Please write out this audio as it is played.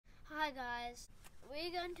guys,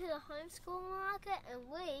 we're going to the homeschool market and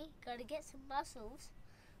we got to get some mussels.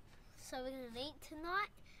 So we're going to eat tonight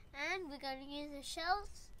and we're going to use the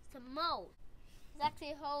shells to mould. There's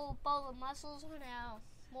actually a whole bowl of mussels on our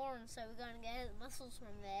mooring, so we're going to get the mussels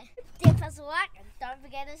from there. Give us a like and don't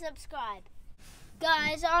forget to subscribe.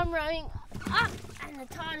 Guys, I'm rowing up and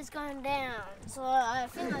the tide is going down, so I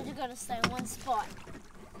think I'm just going to stay in one spot.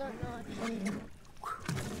 Don't know.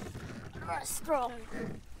 Right, strong.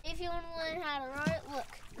 If you want to learn how to row it,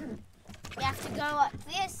 look. You have to go like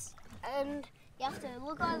this and you have to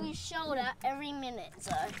look over your shoulder every minute,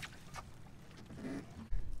 so.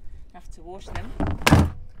 Have to wash them.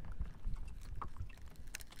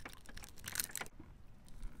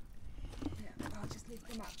 Yeah, I'll just lift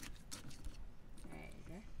them up. There you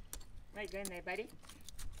go. Right then there, buddy.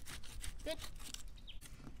 Good.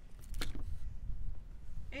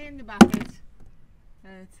 In the bucket.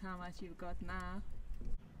 That's how much you've got now.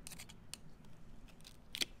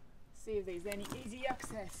 See if there's any easy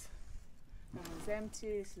access. This one's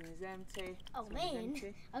empty, this one's empty. Oh man,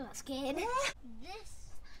 I got scared. This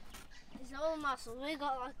is all mussels. We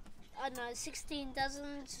got like, I don't know, 16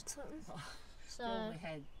 dozens or something. Oh, so we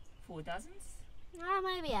had 4 dozens. No,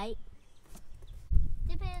 maybe 8.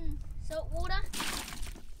 Dip in salt water,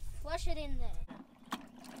 flush it in there.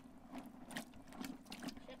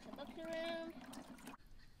 Check the bucket around.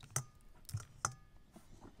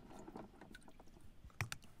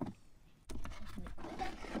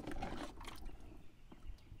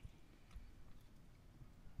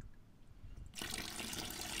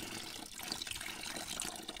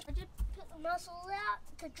 Mussels out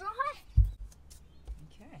to dry,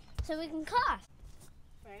 Okay. so we can cast.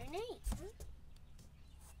 Very neat.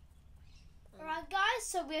 Alright guys,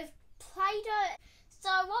 so we have Play-Doh. So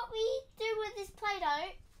what we do with this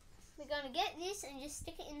Play-Doh, we're going to get this and just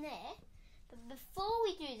stick it in there. But before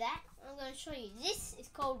we do that, I'm going to show you. This is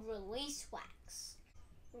called release wax.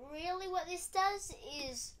 Really what this does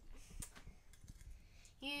is,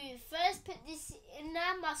 you first put this in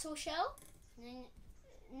our mussel shell, and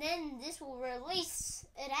then this will release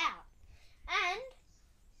it out. And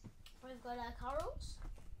we've got our corals.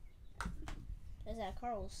 There's our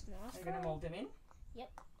corals. Nice. We're going to mould them in. Yep.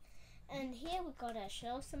 And here we've got our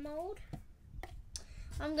shells to mould.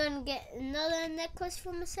 I'm going to get another necklace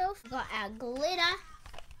for myself. We've got our glitter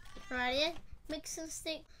right here. Mixing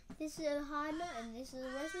stick. This is a primer and this is a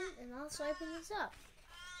resin. And I'll just open this up.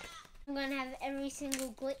 I'm going to have every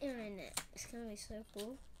single glitter in it. It's going to be so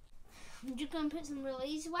cool. I'm just going to put some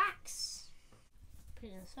release wax. Put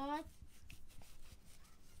it inside.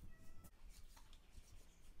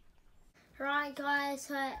 Right guys,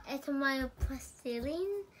 so etomayo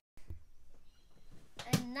plastilin.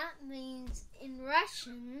 And that means in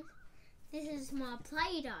Russian, this is my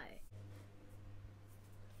Play-Doh.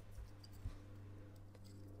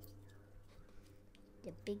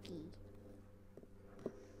 The biggie.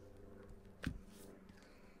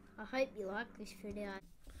 I hope you like this video.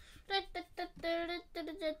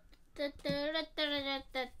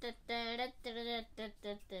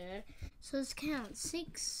 So let's count.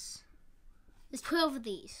 6. There's 12 of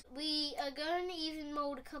these. We are going to even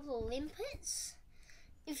mould a couple of limpets.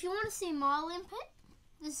 If you want to see my limpet,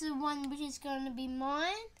 this is one which is going to be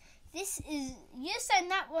mine. This is, you're saying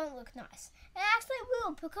that won't look nice. It actually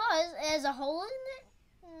will, because there's a hole in it.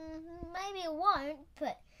 Maybe it won't,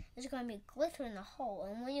 but there's going to be glitter in the hole,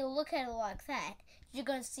 and when you look at it like that, you're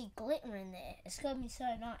going to see glitter in there. It's going to be so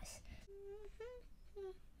nice.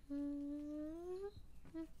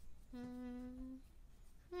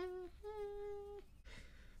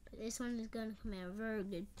 But this one is going to come out very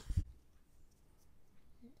good.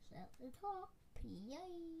 It's at the top. Yay!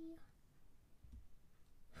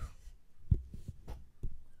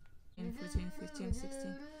 14, 15,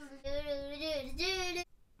 16.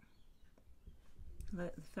 The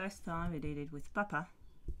first time we did it with Papa.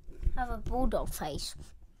 Have a bulldog face.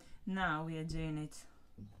 Now we are doing it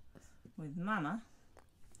with Mama.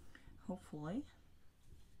 Hopefully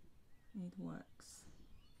it works.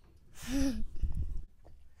 And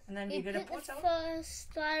then you're going to put the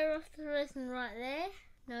first layer of the resin right there.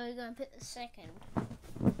 Now we're going to put the second.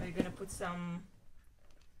 Are you going to put some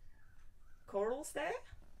corals there?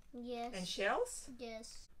 Yes. And shells?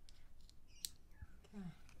 Yes. Okay.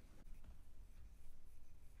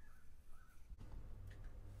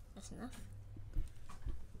 That's enough.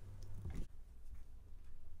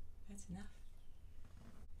 That's enough.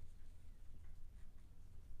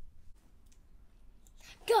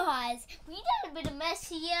 Guys, we did a bit of mess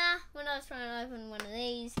here when I was trying to open one of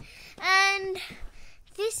these. And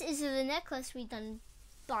this is the necklace we done,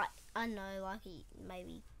 like, I don't know, like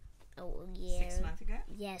maybe Oh yeah. 6 months ago.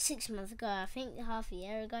 Yeah, 6 months ago. I think half a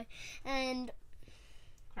year ago. And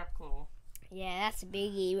Crab claw. yeah, that's a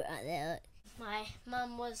biggie right there. My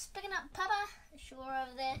mum was picking up Papa, sure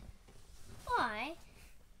over there. Why?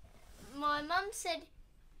 My mum said,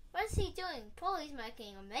 "What's he doing? Polly's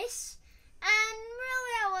making a mess." And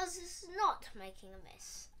really, I was not making a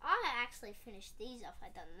mess. I actually finished these off.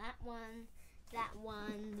 I'd done that one, that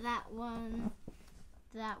one, that one,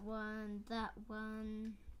 that one, that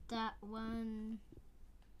one, that one,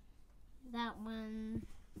 that one.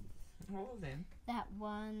 All of them. That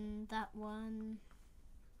one, that one.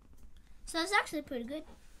 So it's actually pretty good.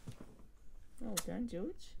 Well done,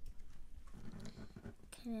 George.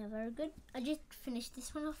 Okay, yeah, very good. I just finished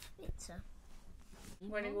this one off a bit, so.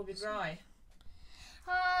 When it will be dry?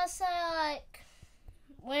 So like,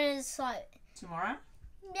 when it's like, Tomorrow?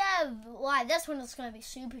 yeah, like that's when it's gonna be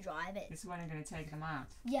super dry, but This is when I'm going to take them out.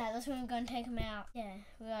 yeah, that's when I'm gonna take them out. Yeah,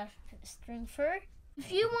 we gotta put the string through.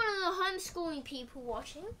 If you're one of the homeschooling people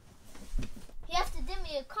watching, you have to give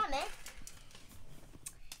me a comment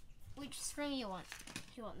which string you want.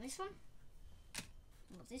 You want this one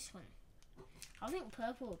or this one? I think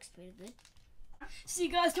purple looks pretty good. See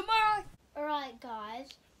you guys tomorrow! Alright guys,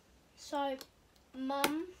 so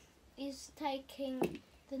Mum is taking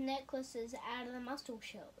the necklaces out of the mussel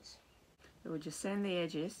shells. We'll just sand the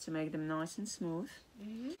edges to make them nice and smooth.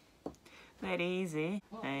 Mm-hmm. Very easy.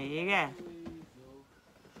 There you go.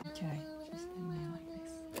 Okay. Just in there like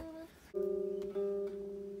this.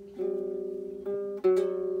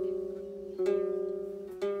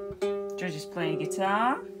 George is playing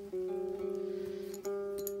guitar.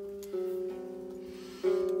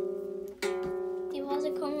 Leave us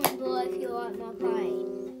a comment below if you like my playing.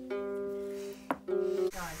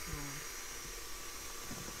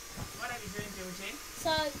 What are you doing, Georgie?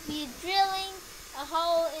 So we're drilling a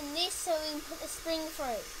hole in this so we can put the string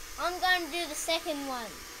through. I'm going to do the second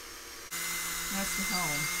one. That's the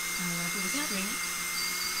hole. And we're going to put the string.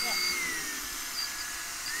 Yep.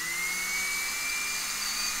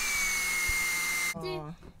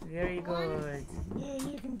 Oh, very good. Yeah,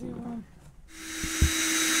 you can do one.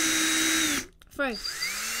 Through.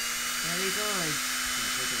 Very good.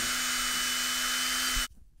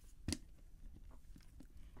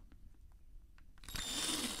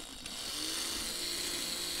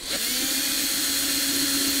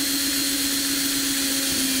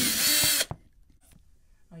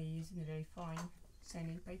 Are you using a very fine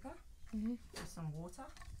sanding paper? Mm-hmm. With some water?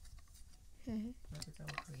 Mm-hmm. Look at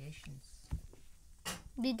our creations.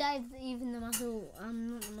 Did Dave, even the muscle,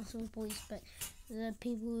 not the muscle boys, but the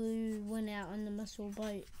people who went out on the muscle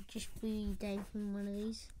boat, just be Dave from one of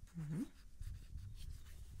these? Mm-hmm.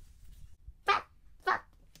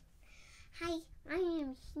 Hi, I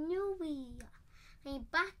am Snowy. I'm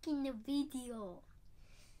back in the video.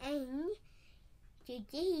 And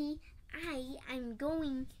today I am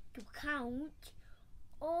going to count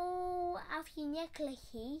all of the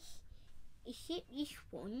necklaces except this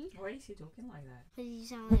one. Why is he talking like that? Because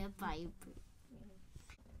it's only a Bible.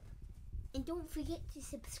 And don't forget to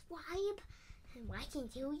subscribe and watch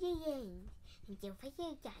until the end. And don't forget to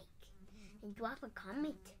like and drop a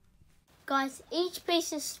comment. Guys, each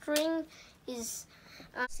piece of string is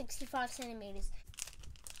 65 centimeters.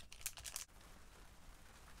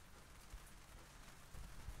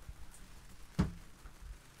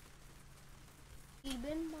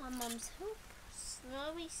 Even my mum's help.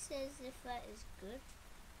 Snowy says if that is good.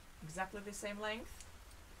 Exactly the same length?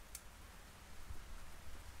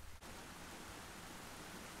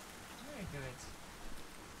 Very good.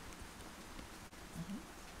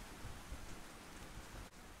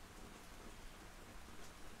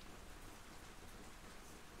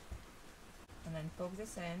 And then poke the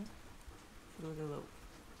sand through the loop.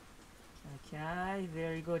 Okay,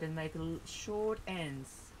 very good. And make short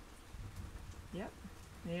ends. Yep,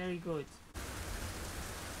 very good.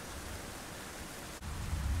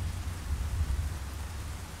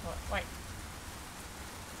 Oh, wait.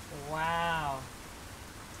 Wow.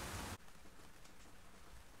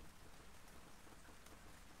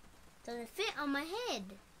 Does it fit on my head?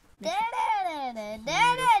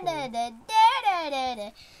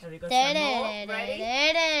 Have you got some more? Ready?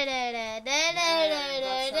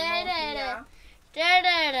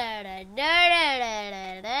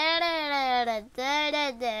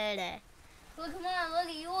 Look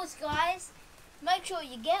at yours, guys. Make sure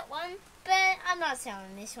you get one, but I'm not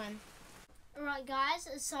selling this one. Alright, guys,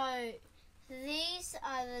 so these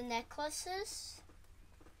are the necklaces.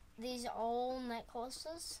 These are all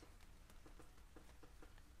necklaces.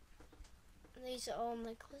 These are all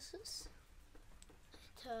necklaces.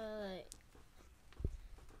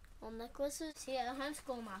 All necklaces here at the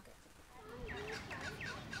homeschool market.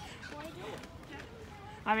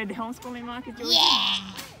 I'm at the homeschooling market, Georgie. Yeah!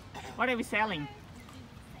 What are we selling?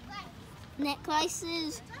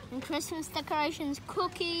 Necklaces and Christmas decorations,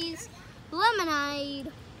 cookies, lemonade.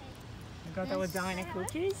 I got our diner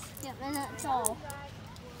cookies. Yep, and that's all.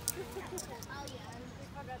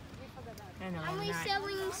 And a And we're lemonade.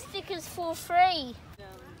 selling stickers for free.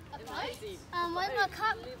 Where's my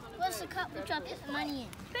cup? Where's the cup which I put the money in?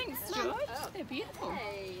 Thanks, George. They're beautiful.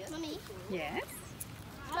 Mummy, Yes.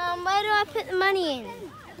 where do I put the money in?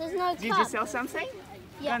 There's no cup. Did you sell something?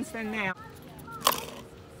 Yeah. Don't spend now.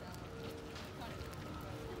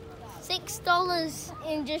 $6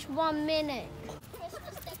 in just 1 minute.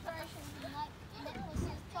 Christmas decorations like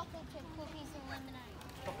necklaces, chocolate chip cookies and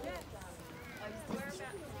lemonade.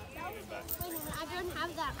 I don't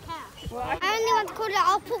have that cash. Well, I only want to call it.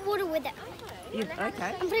 I'll put water with it.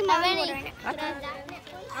 okay. I'm putting my own water in it. Okay.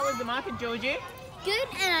 How was the market, Georgie? Good,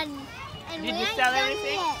 and Did we you ain't sell done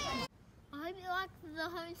everything? yet. I hope you liked the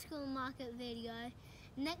homeschool market video.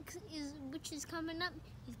 Next which is coming up,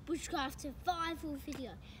 is bushcraft survival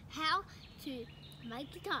video. How to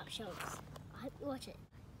make your top shelves. I hope you watch it.